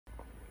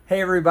Hey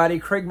everybody,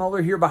 Craig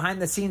Muller here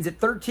behind the scenes at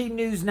 13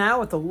 News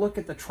Now with a look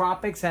at the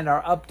tropics and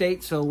our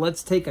update. So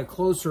let's take a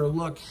closer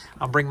look.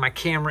 I'll bring my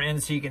camera in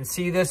so you can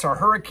see this. Our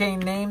hurricane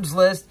names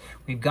list.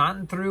 We've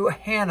gotten through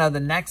Hannah. The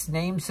next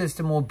name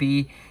system will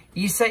be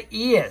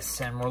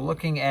Isaias, and we're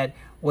looking at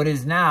what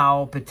is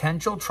now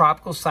Potential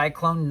Tropical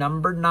Cyclone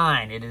number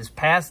 9. It is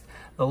past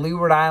the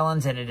Leeward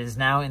Islands and it is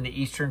now in the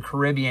Eastern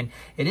Caribbean.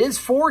 It is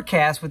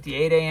forecast with the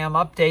 8 a.m.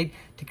 update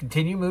to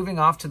continue moving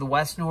off to the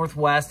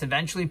west-northwest,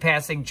 eventually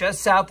passing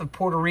just south of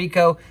Puerto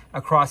Rico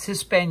across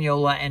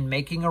Hispaniola and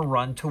making a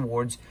run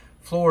towards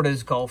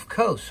Florida's Gulf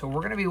Coast. So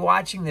we're going to be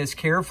watching this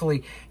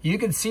carefully. You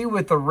can see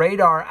with the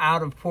radar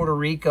out of Puerto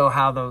Rico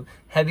how the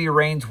heavy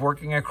rain's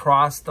working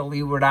across the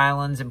Leeward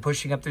Islands and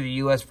pushing up through the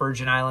U.S.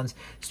 Virgin Islands,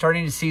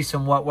 starting to see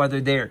some wet weather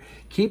there.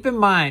 Keep in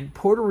mind,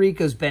 Puerto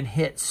Rico's been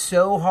hit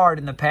so hard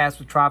in the past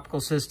with tropical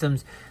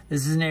systems.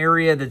 This is an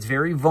area that's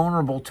very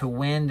vulnerable to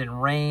wind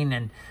and rain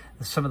and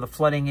some of the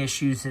flooding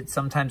issues that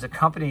sometimes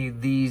accompany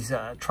these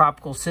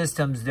tropical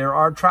systems. There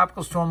are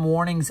tropical storm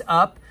warnings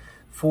up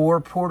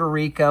for Puerto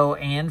Rico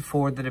and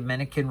for the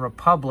Dominican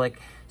Republic.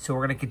 So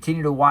we're going to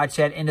continue to watch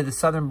that. Into the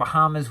southern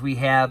Bahamas, we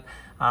have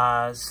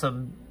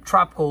some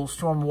tropical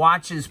storm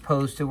watches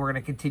posted. We're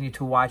going to continue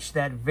to watch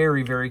that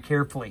very, very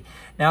carefully.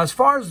 Now, as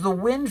far as the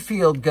wind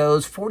field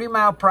goes,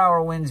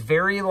 40-mile-per-hour winds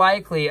very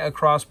likely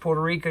across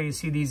Puerto Rico. You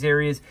see these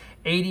areas,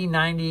 80,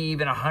 90,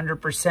 even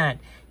 100%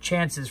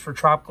 chances for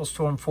tropical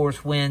storm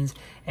force winds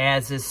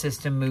as this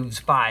system moves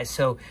by.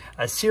 So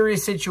a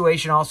serious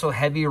situation, also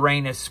heavy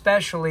rain,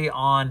 especially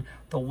on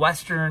the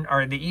western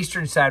or the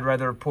eastern side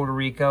rather of Puerto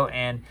Rico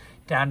and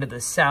down to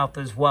the south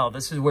as well.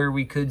 This is where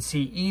we could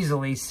see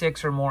easily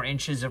 6 or more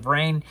inches of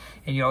rain,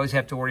 and you always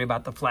have to worry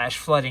about the flash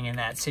flooding in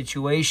that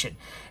situation.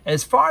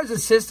 As far as the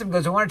system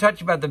goes, I want to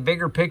talk about the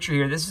bigger picture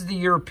here. This is the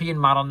European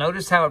model.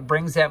 Notice how it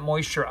brings that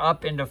moisture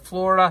up into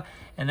Florida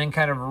and then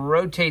kind of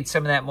rotates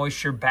some of that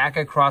moisture back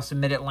across the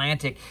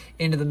mid-Atlantic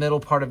into the middle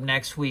part of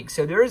next week.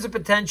 So there is a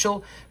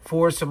potential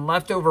for some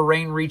leftover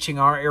rain reaching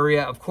our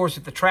area. Of course,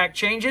 if the track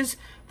changes,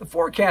 the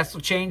forecast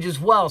will change as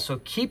well. So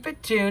keep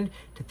it tuned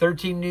to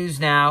 13 News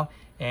Now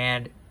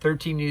and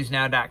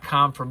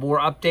 13newsnow.com for more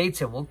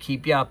updates, and we'll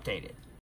keep you updated.